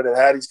NFL that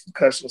had these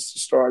concussions to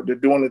start. They're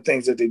doing the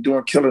things that they're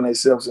doing, killing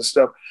themselves and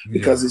stuff,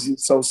 because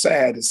it's so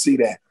sad to see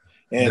that.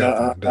 And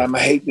I'm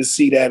hate to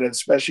see that,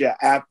 especially an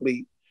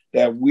athlete,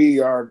 that we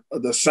are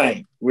the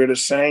same. We're the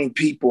same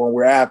people and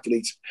we're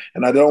athletes.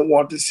 And I don't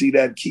want to see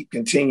that keep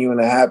continuing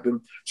to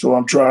happen. So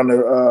I'm trying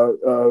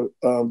to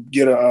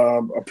get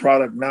a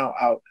product now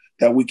out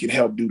that we can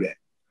help do that.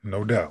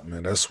 No doubt,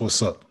 man. That's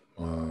what's up.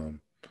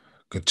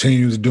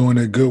 Continues doing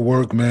that good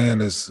work,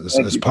 man. It's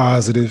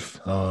positive.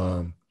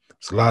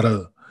 It's a lot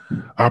of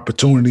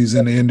opportunities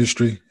in the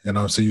industry, and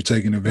I'm so you're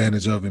taking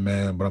advantage of it,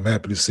 man. But I'm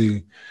happy to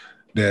see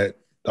that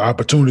the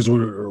opportunities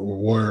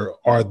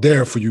are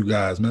there for you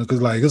guys, man.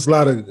 Because like it's a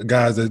lot of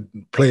guys that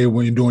played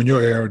when you're doing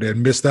your era that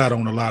missed out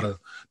on a lot of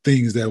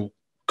things that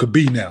could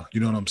be now. You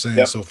know what I'm saying?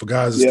 Yep. So for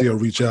guys to still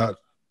reach out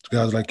to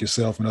guys like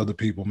yourself and other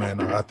people,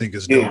 man, I think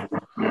it's dope.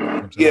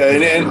 And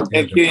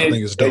I think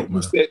it's dope,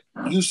 man.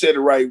 You said the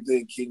right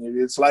thing, Kenyon.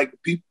 It's like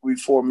people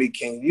before me,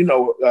 Kenyon. You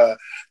know,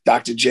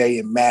 Dr. J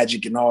and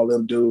Magic and all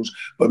them dudes,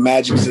 but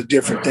Magic is a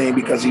different thing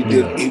because he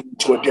did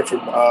to a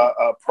different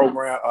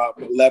program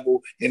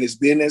level in his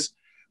business.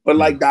 But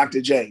like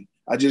Dr. J,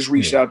 I just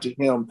reached out to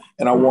him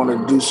and I want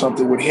to do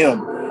something with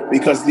him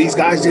because these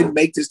guys didn't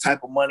make this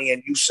type of money.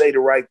 And you say the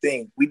right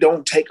thing. We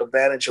don't take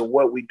advantage of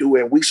what we do,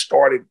 and we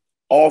started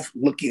off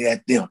looking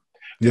at them.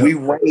 Yep. We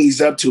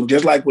raised up to,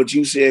 just like what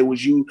you said,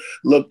 was you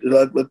looked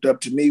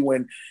up to me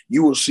when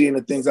you were seeing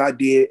the things I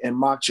did and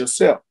mocked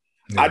yourself.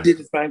 Yeah. I did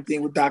the same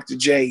thing with Dr.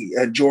 J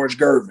and George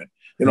Gervin.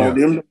 You know,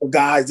 them are the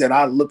guys that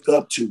I looked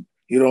up to.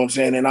 You know what I'm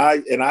saying? And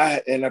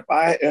if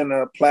I in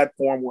a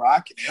platform where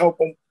I can help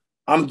them,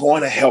 I'm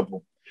going to help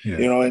them. Yeah.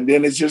 You know, and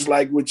then it's just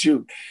like with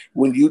you,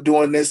 when you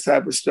doing this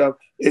type of stuff,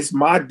 it's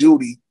my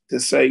duty to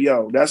say,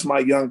 yo, that's my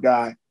young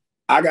guy.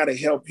 I got to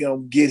help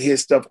him get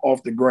his stuff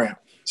off the ground.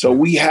 So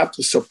we have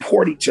to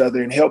support each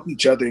other and help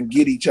each other and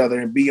get each other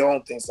and be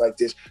on things like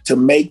this to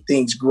make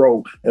things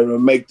grow and to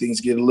make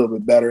things get a little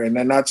bit better. And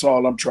then that's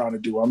all I'm trying to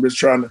do. I'm just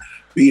trying to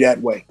be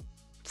that way.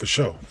 For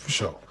sure.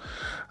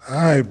 All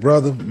right,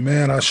 brother,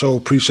 man, I sure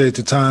appreciate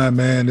the time,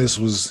 man. It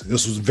was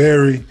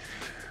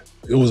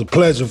a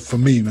pleasure for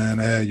me, man,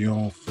 to have you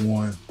on for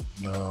one.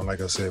 Like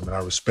I said, man,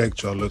 I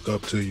respect you. I look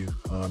up to you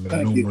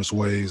in numerous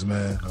ways,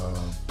 man.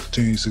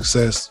 Continued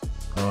success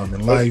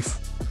in life.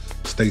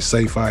 Stay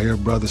safe out here,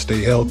 brother.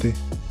 Stay healthy.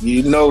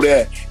 You know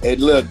that.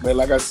 And look, man,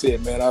 like I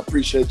said, man, I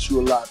appreciate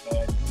you a lot,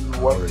 man. You're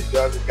one of the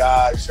younger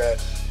guys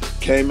that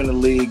came in the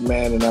league,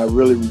 man, and I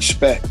really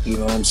respect, you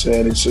know what I'm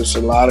saying? It's just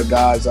a lot of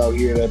guys out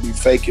here that be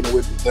faking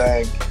with the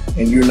thing,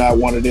 and you're not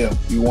one of them.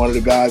 You're one of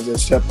the guys that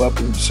step up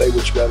and say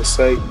what you got to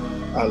say.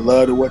 I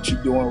love what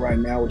you're doing right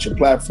now with your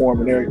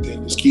platform and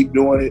everything. Just keep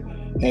doing it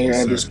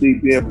and just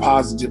keep being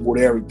positive with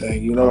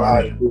everything. You know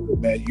how to do it,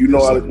 man. You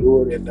know how to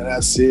do it, and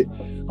that's it.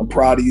 I'm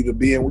proud of you to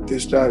be in with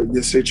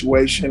this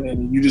situation,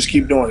 and you just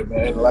keep doing it,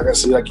 man. Like I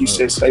said, like you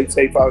said, stay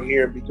safe out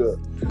here and be good.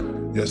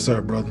 Yes,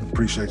 sir, brother.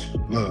 Appreciate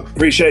you. Love.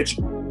 Appreciate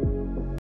you.